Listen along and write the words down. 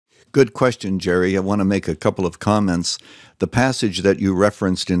Good question, Gerry. I want to make a couple of comments. The passage that you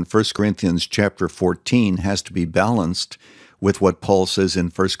referenced in 1 Corinthians chapter 14 has to be balanced with what Paul says in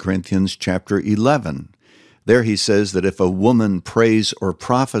 1 Corinthians chapter 11. There he says that if a woman prays or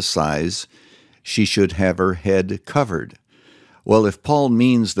prophesies, she should have her head covered. Well, if Paul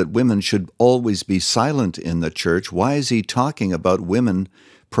means that women should always be silent in the church, why is he talking about women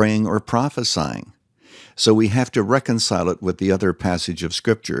praying or prophesying? So we have to reconcile it with the other passage of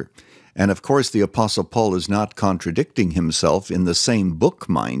Scripture. And of course, the Apostle Paul is not contradicting himself in the same book,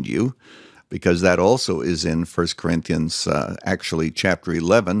 mind you, because that also is in 1 Corinthians, actually chapter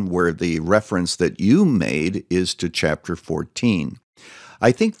 11, where the reference that you made is to chapter 14.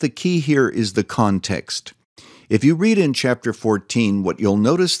 I think the key here is the context. If you read in chapter 14, what you'll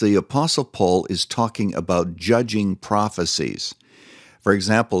notice the Apostle Paul is talking about judging prophecies. For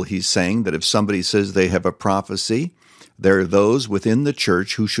example, he's saying that if somebody says they have a prophecy, there are those within the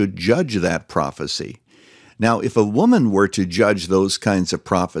church who should judge that prophecy. Now, if a woman were to judge those kinds of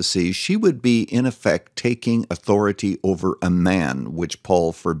prophecies, she would be, in effect, taking authority over a man, which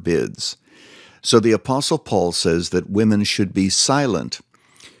Paul forbids. So the Apostle Paul says that women should be silent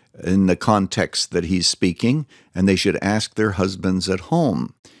in the context that he's speaking, and they should ask their husbands at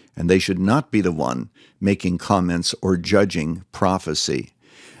home, and they should not be the one making comments or judging prophecy.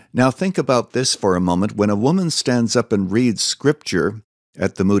 Now think about this for a moment. When a woman stands up and reads Scripture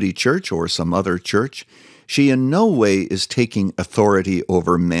at the Moody Church or some other church, she in no way is taking authority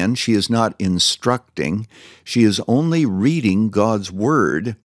over men. She is not instructing. She is only reading God's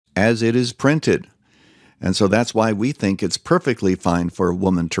Word as it is printed. And so that's why we think it's perfectly fine for a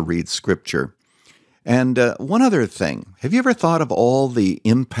woman to read Scripture. And one other thing, have you ever thought of all the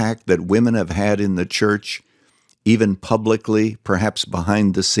impact that women have had in the church, even publicly, perhaps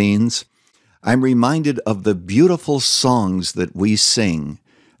behind the scenes? I'm reminded of the beautiful songs that we sing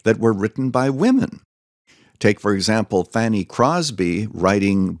that were written by women. Take, for example, Fanny Crosby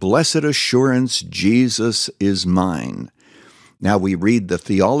writing, "Blessed Assurance, Jesus is Mine." Now we read the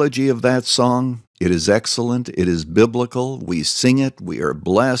theology of that song. It is excellent. It is biblical. We sing it. We are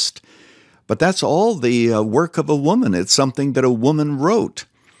blessed. But that's all the work of a woman. It's something that a woman wrote.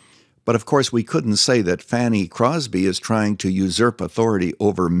 But of course, we couldn't say that Fanny Crosby is trying to usurp authority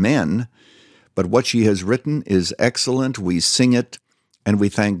over men. But what she has written is excellent. We sing it, and we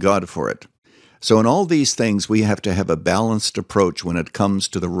thank God for it. So in all these things, we have to have a balanced approach when it comes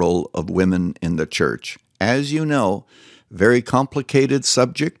to the role of women in the church. As you know, very complicated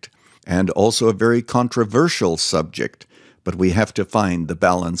subject, and also a very controversial subject, but we have to find the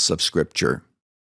balance of Scripture.